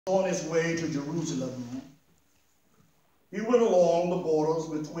On his way to Jerusalem, he went along the borders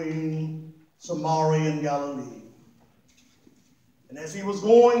between Samaria and Galilee. And as he was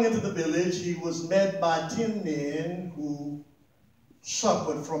going into the village, he was met by 10 men who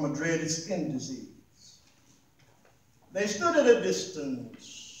suffered from a dreaded skin disease. They stood at a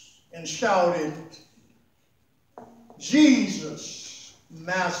distance and shouted, "Jesus,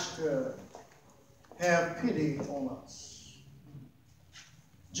 Master, have pity on us."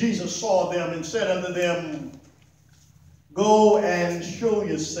 Jesus saw them and said unto them, "Go and show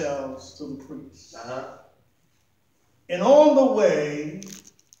yourselves to the priests." And on the way,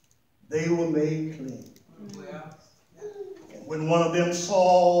 they were made clean. And when one of them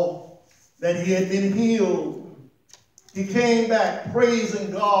saw that he had been healed, he came back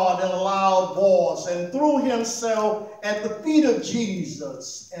praising God in a loud voice and threw himself at the feet of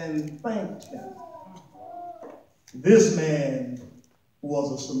Jesus and thanked him. This man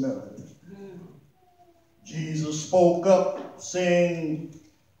was a Samaritan. Jesus spoke up, saying,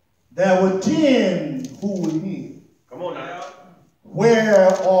 "There were 10 who were healed. Come on now. Where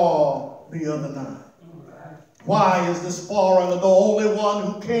are the other 9? Why is this foreigner the only one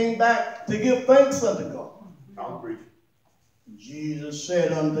who came back to give thanks unto God?" I'll preach. Jesus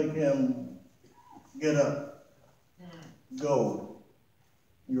said unto him, "Get up, go,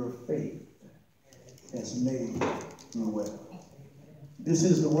 your faith has made you well." This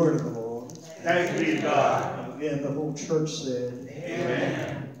is the word of the Lord. Thanks be to God. And again, the whole church said,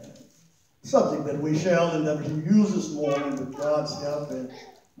 Amen. Subject that we shall endeavor to use this morning with God's help and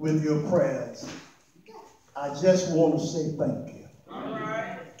with your prayers. I just want to say thank you. All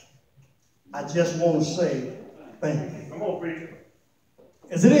right. I just want to say thank you. Come on, preacher.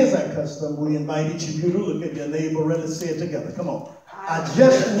 As it is our custom, we invite each of you to look at your neighbor and say it together. Come on. I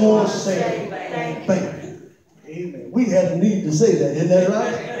just want to say thank you. Amen. We had a need to say that, isn't that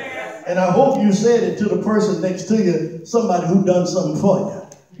right? And I hope you said it to the person next to you, somebody who done something for you.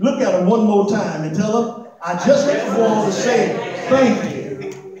 Look at them one more time and tell them, I just want to say thank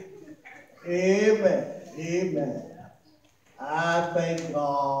you. Amen. Amen. I thank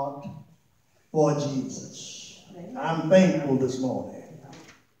God for Jesus. I'm thankful this morning.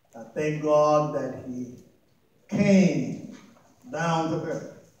 I thank God that he came down to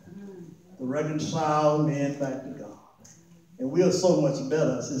earth to reconcile men back to God. And we are so much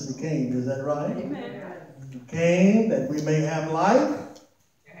better since he came. Is that right? Amen. He came that we may have life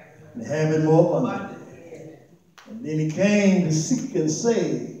and have it more abundantly. And then he came to seek and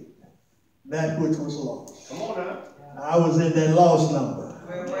save that which was lost. Come on now. I was in that lost number.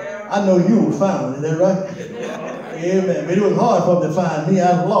 I know you were found. Is that right? Amen. But it was hard for him to find me.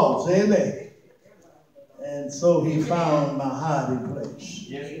 I was lost. Amen. And so he found my hiding place.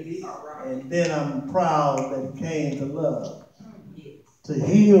 Yes, indeed. And then I'm proud that he came to love, to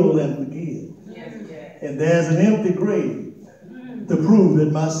heal and forgive. And there's an empty grave to prove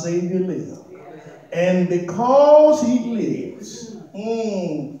that my Savior lives. And because he lives,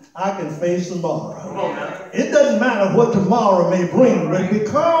 I can face tomorrow. It doesn't matter what tomorrow may bring, but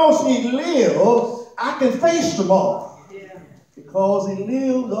because he lives, I can face tomorrow. Because he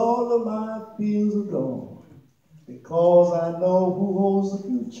lives, all of my fears are gone. Because I know who holds the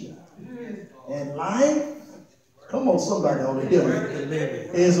future. And life, come on, somebody ought to hear me,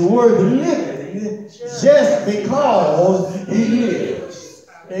 is worth living just because he lives.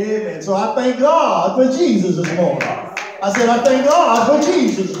 Amen. So I thank God for Jesus this morning. I said, I thank God for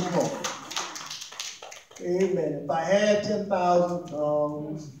Jesus this morning. Amen. If I had 10,000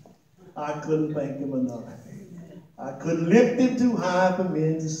 tongues, I couldn't thank him enough. I couldn't lift him too high for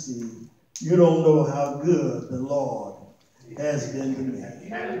men to see. You don't know how good the Lord has been to me.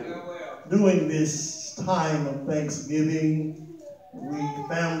 During this time of Thanksgiving, we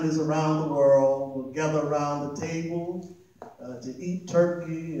families around the world will gather around the table to eat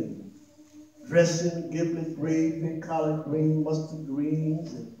turkey and dressing, giblet gravy, collard green, mustard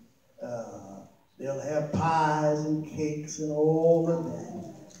greens, and they'll have pies and cakes and all of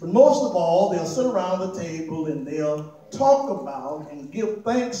that. But most of all, they'll sit around the table and they'll talk about and give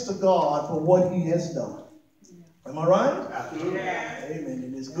thanks to God for what he has done. Am I right? Absolutely. Amen.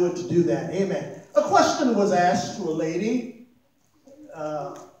 And it's good to do that. Amen. A question was asked to a lady.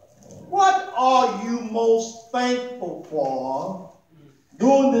 What are you most thankful for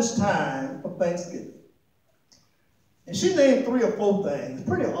during this time of Thanksgiving? And she named 3 or 4 things,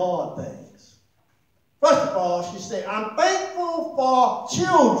 pretty odd things. First of all, she said, I'm thankful for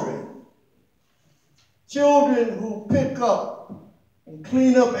children. Children who pick up and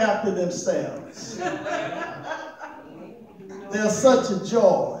clean up after themselves. They're such a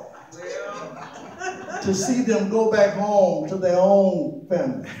joy. to see them go back home to their own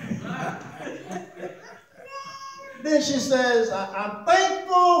family. Then she says, I'm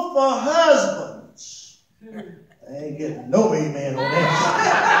thankful for husbands. I ain't getting no amen on that.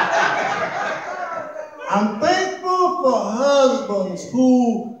 I'm thankful for husbands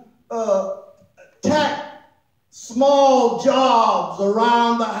who tack small jobs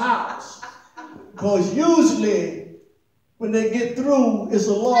around the house. Because usually when they get through, it's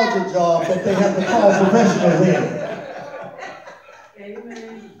a larger job that they have to call professionals in.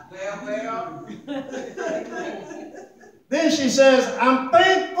 Amen. Well. Then she says, I'm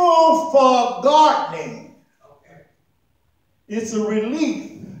thankful for gardening. It's a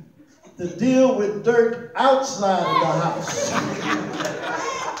relief to deal with dirt outside of the house.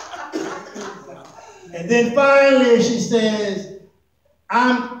 And then finally she says,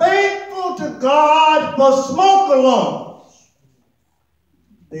 I'm thankful to God for smoke alarms.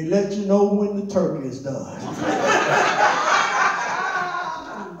 They let you know when the turkey is done.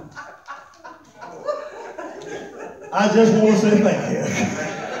 I just want to say thank you.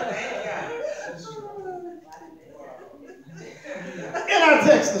 In our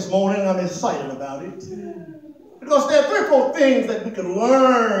text this morning, I'm excited about it because there are 3 or 4 things that we can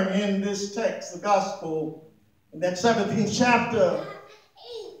learn in this text, the gospel, in that 17th chapter.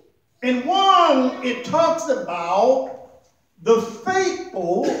 In one, it talks about the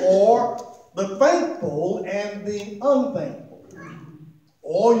faithful or the thankful and the unthankful.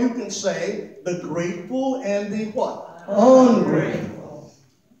 Or you can say the grateful and the what? Ungrateful.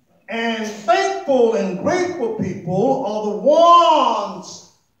 And thankful and grateful people are the ones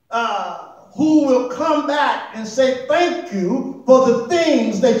who will come back and say thank you for the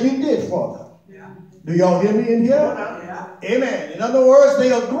things that you did for them. Yeah. Do y'all hear me in here? Yeah. Amen. In other words,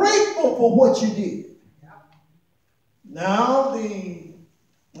 they are grateful for what you did. Yeah. Now, the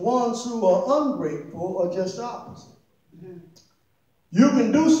ones who are ungrateful are just the opposite. Mm-hmm. You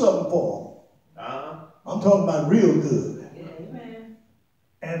can do something for them. I'm talking about real good. Yeah, amen.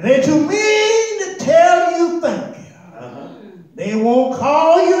 And they're too mean to tell you thank you. They won't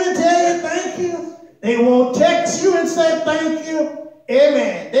call you and tell you thank you. They won't text you and say thank you.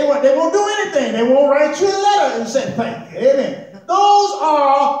 Amen. They won't do anything. They won't write you a letter and say thank you. Amen. Those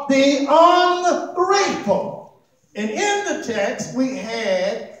are the ungrateful. And in the text, we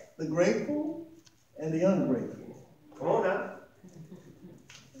had the grateful and the ungrateful. Come on now.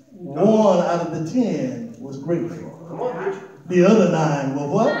 1 out of the 10 was grateful. Come on, Richard. The other 9 were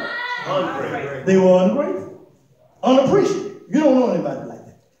what? Ungrateful. They were ungrateful. Unappreciative. You don't know anybody like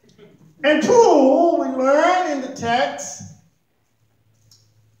that. And 2, we learn in the text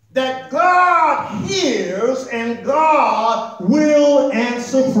that God hears and God will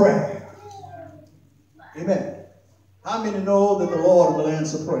answer prayer. Amen. How many know that the Lord will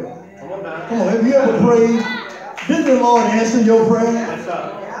answer prayer? Come on now. Come on, have you ever prayed? Didn't the Lord answer your prayer? Yes,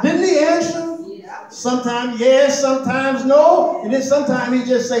 sir. Didn't he answer? Yeah. Sometimes yes, sometimes no. And then sometimes he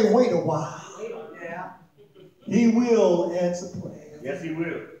just say, wait a while. Yeah. He will answer prayer. Yes, he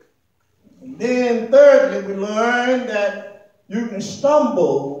will. And then thirdly, we learn that you can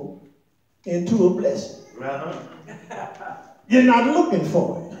stumble into a blessing. You're not looking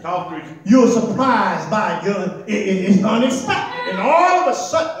for it. You're surprised by it. It's unexpected. And all of a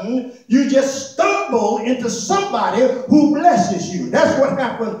sudden, you just stumble into somebody who blesses you. That's what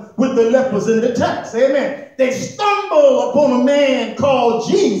happened with the lepers in the text. Amen. They stumbled upon a man called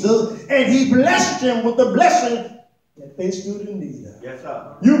Jesus, and he blessed them with the blessing that they stood in need of. Yes,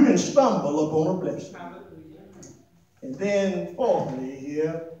 sir. You can stumble upon a blessing. And then fourthly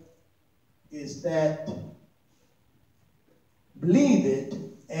here is that believe it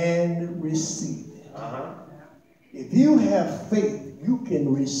and receive it. If you have faith, you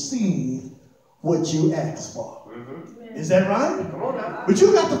can receive what you ask for. Is that right? Come on now. But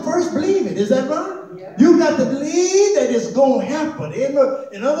you got to first believe it. Is that right? Yeah. You got to believe that it's going to happen.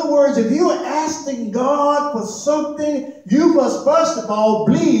 In other words, if you are asking God for something, you must first of all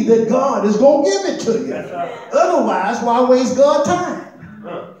believe that God is going to give it to you. Otherwise, why waste God's time?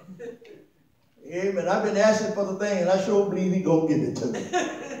 Amen. I've been asking for the thing, and I sure believe He's going to give it to me.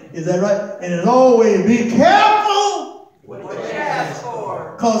 Is that right? And as always, be careful what you ask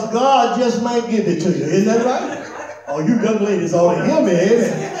for. Because God just might give it to you. Isn't that right? Oh, you young ladies ought to hear me.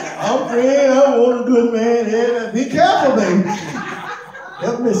 Amen. I'm praying. I want a good man. Amen. Be careful, baby.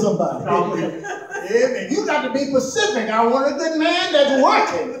 Help me somebody. Amen. You got to be specific. I want a good man that's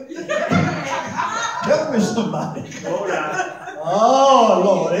working. Help me somebody. Oh,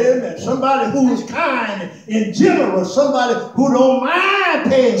 Lord, amen. Somebody who is kind and generous. Somebody who don't mind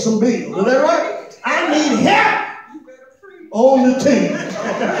paying some bills. Is that right? I need help on the team.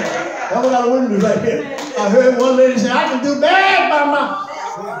 That's what I want to do right here. I heard one lady say, I can do bad by my...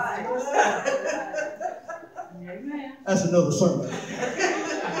 That's another sermon.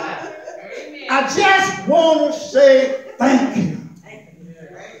 I just want to say thank you.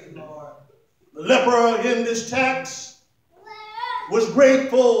 The leper in this text was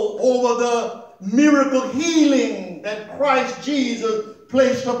grateful over the miracle healing that Christ Jesus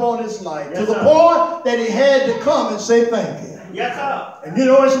placed upon his life. Yes, to the point that he had to come and say thank you. Yes, sir. And you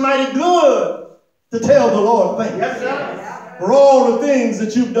know, it's mighty good to tell the Lord thank you. Yes, sir. For all the things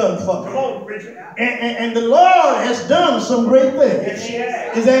that you've done for me. Come on, preacher. And the Lord has done some great things. Yes, he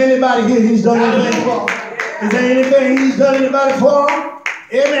has. Is there anybody here he's done anything for? Is there anything he's done anybody for?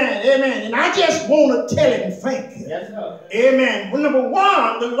 Amen, amen. And I just want to tell him thank you. Yes, sir. Amen. Well, number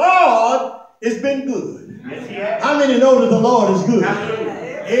one, the Lord has been good. Yes, he has. How many know that the Lord is good? Hallelujah.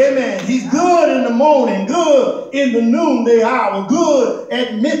 Amen. He's good in the morning, good in the noonday hour, good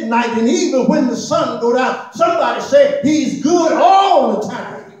at midnight, and even when the sun goes down. Somebody say he's good all the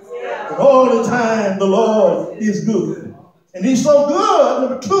time. But all the time the Lord is good. And he's so good,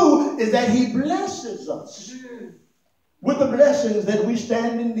 number two, is that he blesses us with the blessings that we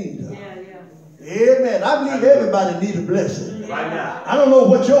stand in need of. Amen. I believe everybody needs a blessing. Right now. I don't know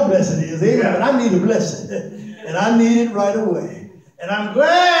what your blessing is, amen, but I need a blessing. And I need it right away. And I'm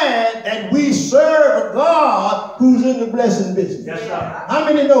glad that we serve a God who's in the blessing business. Yes, sir. How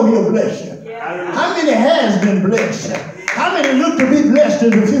many know he'll bless you? Yeah. How many has been blessed? How many look to be blessed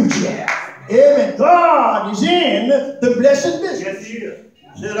in the future? Amen. God is in the blessing business. Yes, he is.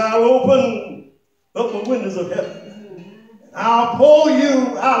 He said, I'll open up the windows of heaven. I'll pour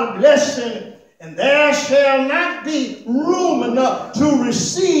you out a blessing, and there shall not be room enough to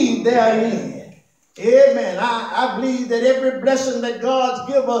receive therein. Amen. I believe that every blessing that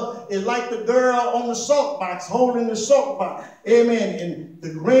God's given us is like the girl on the salt box, holding the salt box. Amen. And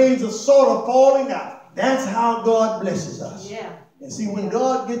the grains of salt are falling out. That's how God blesses us. Yeah. And see, when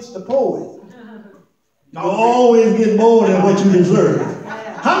God gets to pour it, you always get more than what you deserve.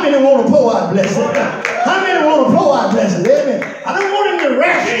 How many want to pour out blessing? How many want to pour out blessing? Amen. I don't want him to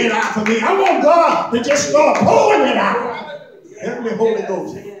ration it out for me. I want God to just start pouring it out. Help me, Holy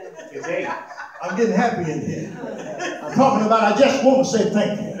Ghost. I'm getting happy in here. I'm talking about I just want to say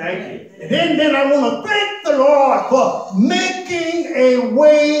thank you. Thank you. And then I want to thank the Lord for making a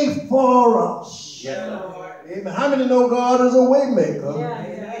way for us. Yes, sir. Amen. How many know God is a way maker?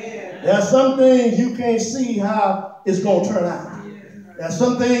 There are some things you can't see how it's going to turn out. There are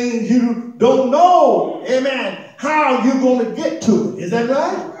some things you don't know, amen, how you're going to get to it. Is that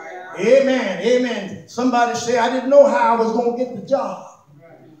right? Amen, amen. Somebody say, I didn't know how I was going to get the job.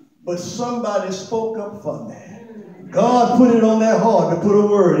 But somebody spoke up for me. God put it on their heart to put a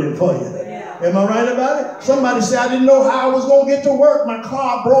word in for you. Am I right about it? Somebody said, I didn't know how I was going to get to work. My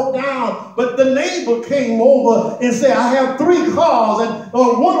car broke down. But the neighbor came over and said, I have 3 cars, and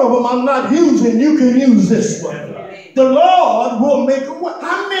one of them I'm not using. You can use this one. The Lord will make a way.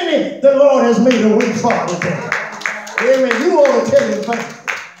 How many the Lord has made a way for today? Amen. You ought to tell him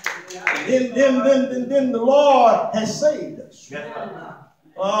thank you. Then the Lord has saved us.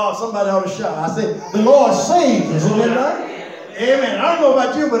 Oh, somebody ought to shout. I said, the Lord saved us. Isn't that right? Amen. I don't know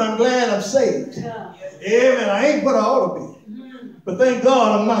about you, but I'm glad I'm saved. Amen. I ain't what I ought to be. But thank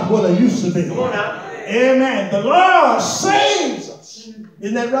God I'm not what I used to be. Amen. The Lord saves us.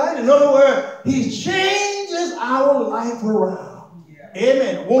 Isn't that right? In other words, he changes our life around.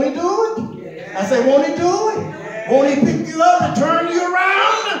 Amen. Won't he do it? I say, won't he do it? Won't he pick you up and turn you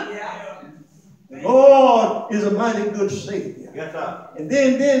around? The Lord is a mighty good Savior. Yes, sir. And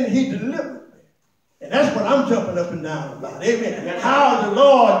then he delivered me. And that's what I'm jumping up and down about. Amen. Yes, how the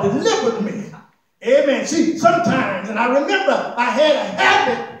Lord delivered me. Amen. See, sometimes, and I remember I had a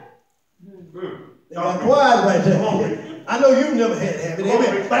habit. I'm quiet right there. I know you've never had a habit.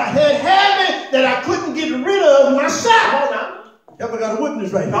 Amen. But I had a habit that I couldn't get rid of myself. Ever got a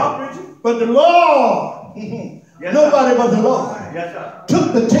witness right now? But the Lord, yes, nobody but the Lord, yes,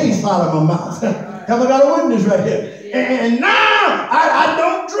 took the taste out of my mouth. Have I got a witness right here? And now I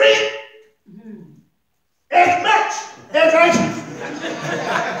don't drink as much as I should.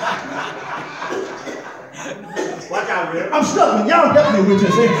 Watch out, Rick. I'm struggling. Y'all help me with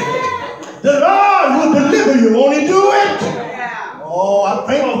this. The Lord will deliver you. Won't he do it? Oh, I'm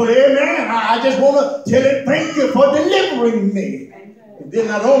thankful. Amen. I just want to tell him thank you for delivering me. And then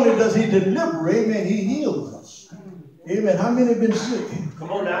not only does he deliver, amen, he heals us. Amen. How many have been sick?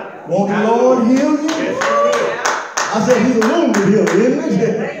 Come on now. Won't the Lord heal you? Yes, I said he's a wounded healer, isn't he?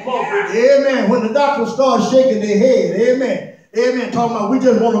 Amen. When the doctors start shaking their head, amen. Amen. Talking about we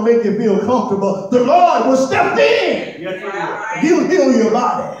just want to make you feel comfortable. The Lord will step in. Yes, he'll heal your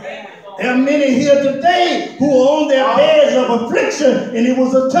body. There are many here today who are on their beds of affliction, and it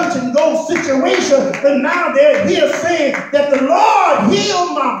was a touch and go situation, but now they're here saying that the Lord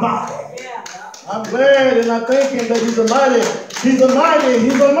healed my body. I'm glad and I thank him that he's a mighty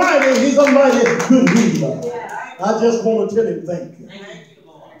good healer. I just want to tell him thank you.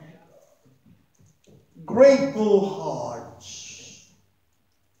 Grateful hearts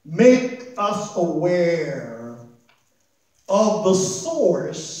make us aware of the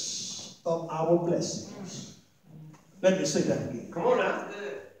source of our blessings. Let me say that again. Come on now.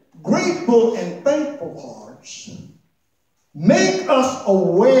 Grateful and thankful hearts make us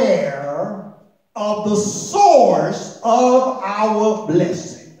aware of the source of our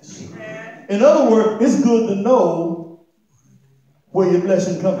blessings. In other words, it's good to know where your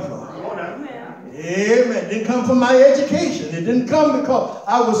blessing comes from. Amen. It didn't come from my education. It didn't come because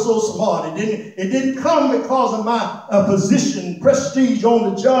I was so smart. It didn't come because of my position, prestige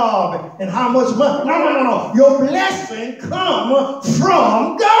on the job, and how much money. No. Your blessing comes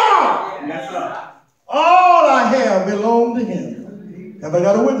from God. Yes, sir. All I have belongs to him. Have I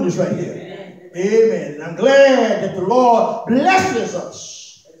got a witness right here? Amen. And I'm glad that the Lord blesses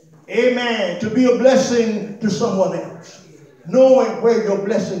us. Amen. To be a blessing to someone else. Knowing where your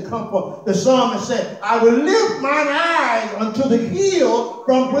blessing comes from. The psalmist said, I will lift mine eyes unto the hill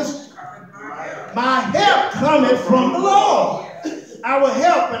from which my help cometh from the Lord. Our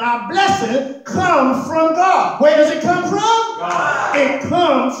help and our blessing comes from God. Where does it come from? God. It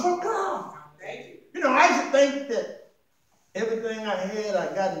comes from God. You know, I used to think that everything I had,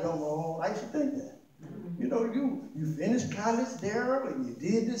 I got it on my own. I used to think that. You know, you finished college, Darrell, and you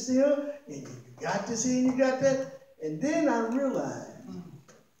did this here, and you got this here, and you got that. And then I realized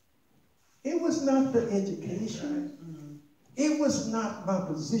it was not the education. It was not my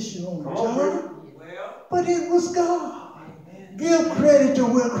position on the job. But it was God. Give credit to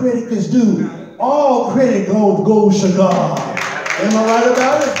where credit is due. All credit goes to God. Am I right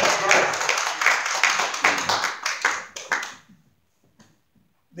about it?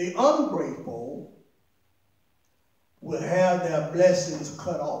 The ungrateful will have their blessings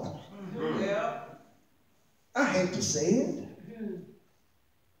cut off. I hate to say it.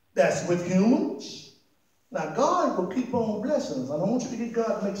 That's with humans. Now, God will keep on blessing us. I don't want you to get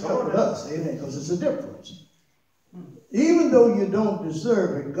God mixed up with us. Amen. Because it's a difference. Even though you don't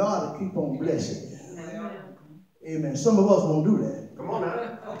deserve it, God will keep on blessing you. Amen. Some of us won't do that. Come on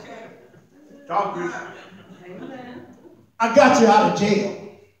now. Okay. Talk to I got you out of jail.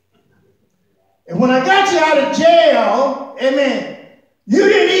 And when I got you out of jail, amen, you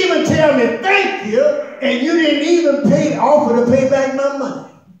didn't even tell me thank you, and you didn't even offer to pay back my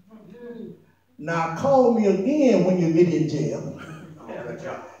money. Now call me again when you get in jail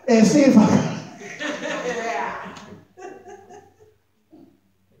and see if I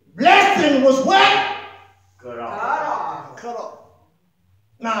blessing was what? Cut off. Cut off.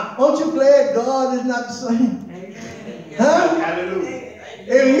 Now, aren't you glad God is not the same? Huh? Hallelujah.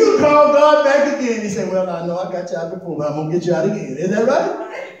 And you call God back again. He said, well, I know I got you out before, but I'm going to get you out again. Is that right?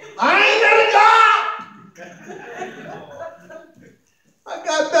 I ain't got a God. I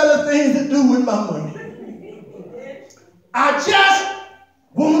got better things to do with my money. I just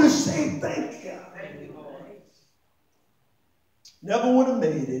want to say thank you. Never would have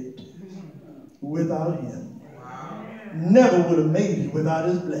made it without him. Never would have made it without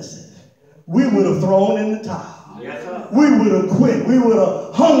his blessing. We would have thrown in the towel. Yes, sir. We would have quit. We would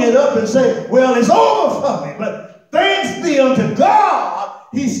have hung it up and said, well, it's over for me. But thanks be unto God,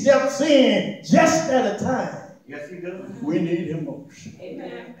 he steps in just at a time. Yes, he does. We need him most.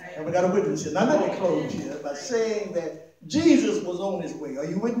 Amen. And we got a witness here. Now let me close here by saying that Jesus was on his way. Are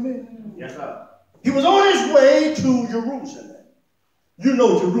you with me? Yes, sir. He was on his way to Jerusalem. You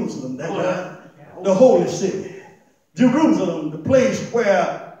know Jerusalem, that guy, the holy city. Jerusalem, the place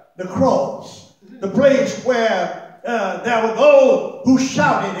where the cross, the place where there were those who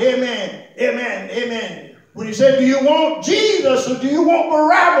shouted, amen, amen, amen. When he said, do you want Jesus or do you want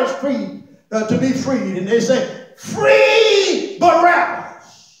Barabbas free, to be freed? And they said, free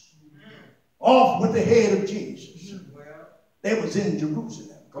Barabbas. Off with the head of Jesus. They was in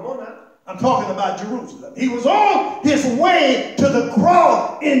Jerusalem. Come on now. I'm talking about Jerusalem. He was on his way to the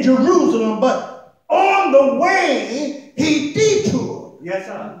cross in Jerusalem, but on the way, he detoured. Yes,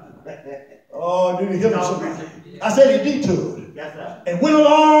 sir. Oh, do you hear me, somebody? I said he detoured. Yes, sir. And went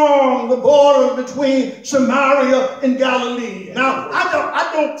along the border between Samaria and Galilee. Now,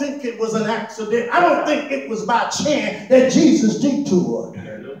 I don't think it was an accident. I don't think it was by chance that Jesus detoured.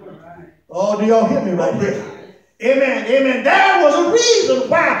 Oh, do y'all hear me right here? Amen, amen. There was a reason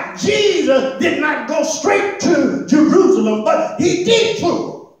why Jesus did not go straight to Jerusalem, but he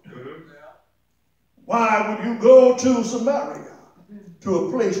detoured. Why would you go to Samaria, to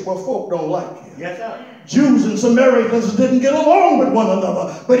a place where folk don't like you? Yes, sir. Jews and Samaritans didn't get along with one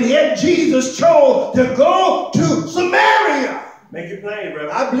another, but yet Jesus chose to go to Samaria. Make it plain,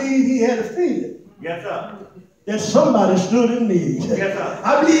 Reverend. I believe he had a feeling Yes, sir. that somebody stood in need. Yes, sir.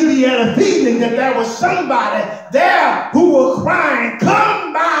 I believe he had a feeling that there was somebody there who was crying,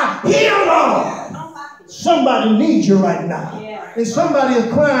 come by here, Lord. Somebody needs you right now. Yes. And somebody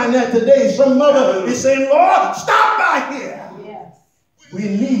is crying that today. Some mother is saying, Lord, stop by here. Yes. We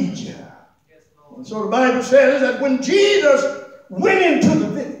need you. And so the Bible says that when Jesus went into the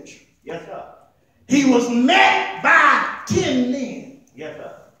village, Yes, sir. he was met by 10 men Yes,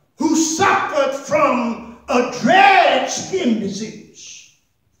 sir. who suffered from a dreaded skin disease.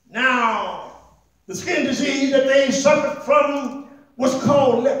 Now, the skin disease that they suffered from was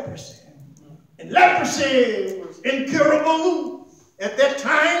called leprosy. And leprosy was incurable at that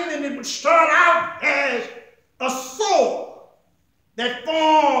time, and it would start out as a sore that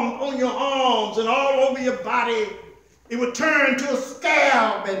formed on your arms and all over your body. It would turn to a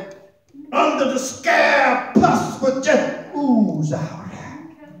scab, and under the scab, pus would just ooze out.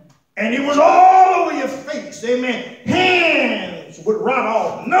 And it was all over your face. Amen. Hands would rot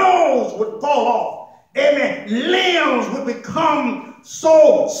off. Nose would fall off. Amen. Limbs would become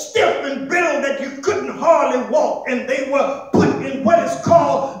so stiff and brittle that you couldn't hardly walk. And they were put in what is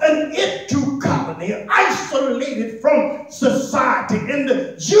called an into colony, isolated from society. And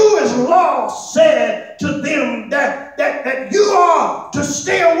the Jewish law said to them that you are to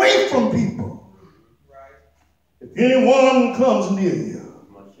stay away from people. If anyone comes near you,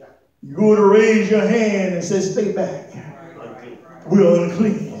 you go to raise your hand and say, stay back. We're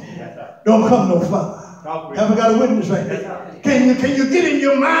unclean. Don't come no further. Have I got a witness right there? Can you get in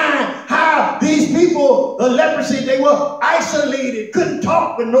your mind how these people, the leprosy, they were isolated, couldn't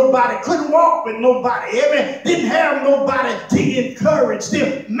talk with nobody, couldn't walk with nobody, amen, didn't have nobody to encourage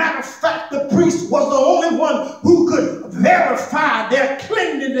them. Matter of fact, the priest was the only one who could verify their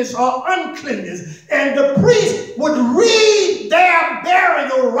cleanliness or uncleanness, and the priest would read their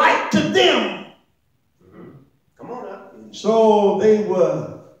burial right to them. Come on now. So they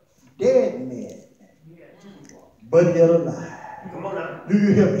were dead men, but yet alive. Come on now. Do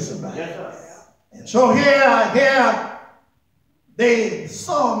you hear me, somebody? Yes, sir. And so here they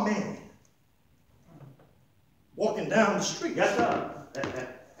saw men walking down the street. Yes, sir.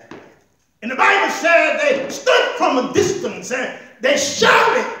 And the Bible said they stood from a distance and they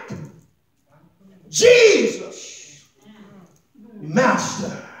shouted, Jesus,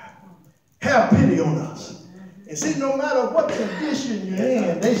 Master, have pity on us. And see, no matter what condition you're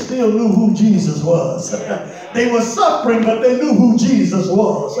in, they still knew who Jesus was. They were suffering, but they knew who Jesus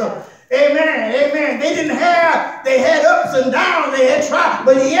was. Amen, amen. They had ups and downs, they had tried,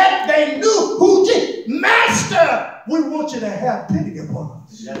 but yet they knew who Jesus. Master, we want you to have pity upon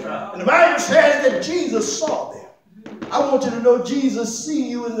us. That's right. And the Bible says that Jesus saw them. I want you to know Jesus see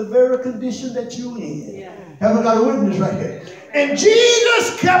you in the very condition that you're in. Yeah. Have I got a witness right here? And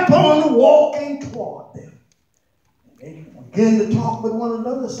Jesus kept on walking toward them. They began to talk with one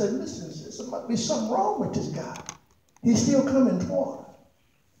another and said, listen, there might be something wrong with this guy. He's still coming toward us.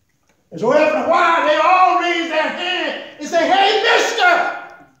 And so after a while, they all raised their hand and say, hey,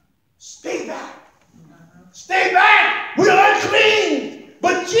 mister, stay back. Stay back. We're unclean.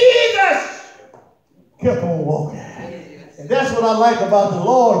 But Jesus kept on walking. And that's what I like about the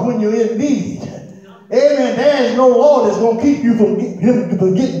Lord when you're in need. Amen. There is no law that's going to keep you from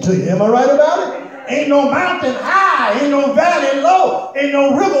getting to you. Am I right about it? Ain't no mountain high, ain't no valley low, ain't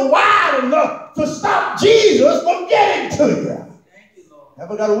no river wide enough to stop Jesus from getting to you. Have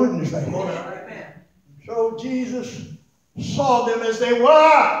I got a witness right here? So Jesus saw them as they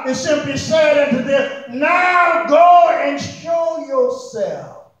were and simply said unto them, now go and show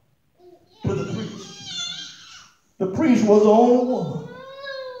yourself to the priest. The priest was the only one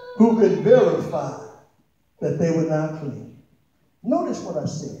who could verify that they were not clean. Notice what I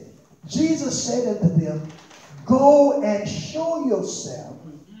said. Jesus said unto them, go and show yourself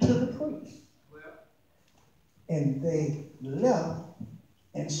to the priest. And they left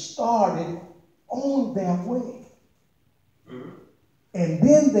and started on their way. And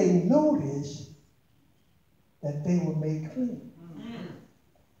then they noticed that they were made clean.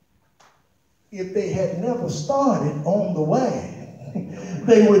 If they had never started on the way,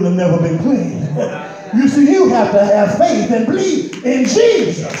 they wouldn't have never been clean. You see, you have to have faith and believe in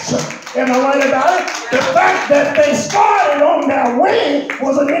Jesus. Am I right about it? The fact that they started on their way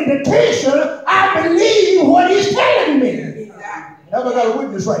was an indication I believe what he's telling me. Have I got a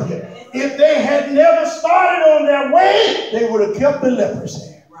witness right here? If they had never started on their way, they would have kept the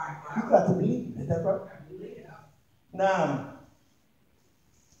leprosy. You got to believe it. that right? Now,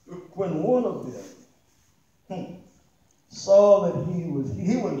 when one of them saw that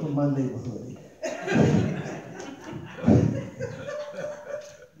he went from my neighborhood.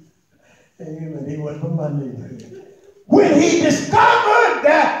 Amen. He went from my neighborhood. When he discovered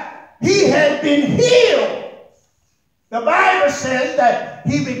that he had been healed, the Bible says that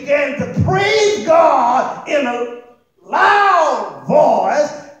he began to praise God in a loud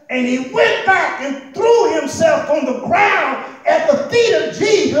voice, and he went back and threw himself on the ground at the feet of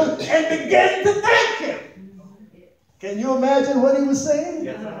Jesus and began to thank him. Can you imagine what he was saying?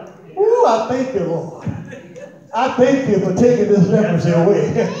 Yes, sir. Ooh, I thank you, Lord. I thank you for taking this leprosy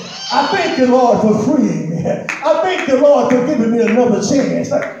away. I thank you, Lord, for freeing me. I thank you, Lord, for giving me another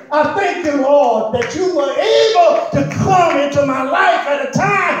chance. I thank you, Lord, that you were able to come into my life at a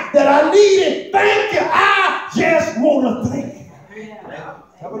time that I needed. Thank you. I just want to thank you.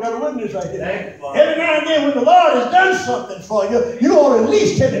 Have I got a witness right here? Every now and then when the Lord has done something for you, you ought to at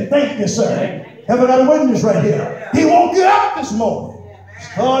least tell him, thank you, sir. Have I got a witness right here? He woke you up this morning.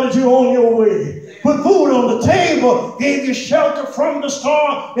 Started you on your way. Put food on the table. Gave you shelter from the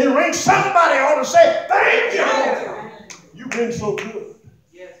storm. And rain. Somebody ought to say, thank you. You've been so good.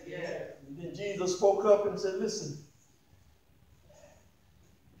 Yes, yes. And then Jesus spoke up and said, listen.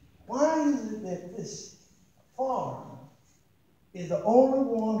 Why is it that this foreigner is the only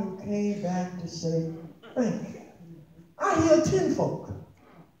one who came back to say, thank you? I hear 10 folk.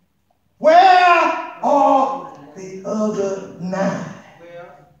 Where are the other 9?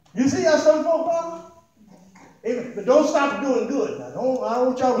 You see how some folk are? Amen. But don't stop doing good. Now, I don't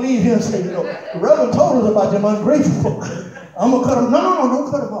want y'all to leave here and say, the Reverend told us about them ungrateful folk. I'm going to cut them. No,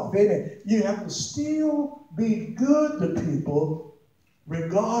 don't cut them off. Amen. You have to still be good to people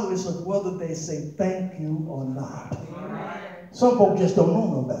regardless of whether they say thank you or not. Some folk just don't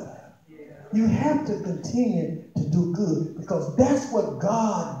know no better. You have to continue to do good because that's what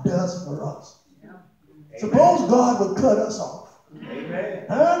God does for us. Suppose God would cut us off. Amen.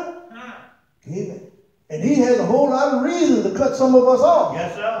 Huh? Amen. And he has a whole lot of reasons to cut some of us off.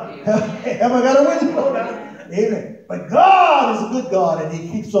 Yes, sir. Have I got a witness? Amen. But God is a good God, and he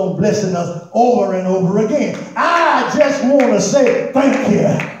keeps on blessing us over and over again. I just want to say thank you.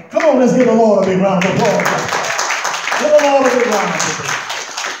 Come on, let's give the Lord a big round of applause. Give the Lord a big round of applause.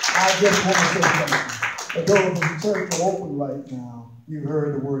 I just want to say thank you. For those in the church are open right now, you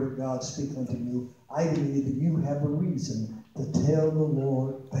heard the word of God speak unto you. I believe that you have a reason to tell the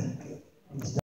Lord thank you. He's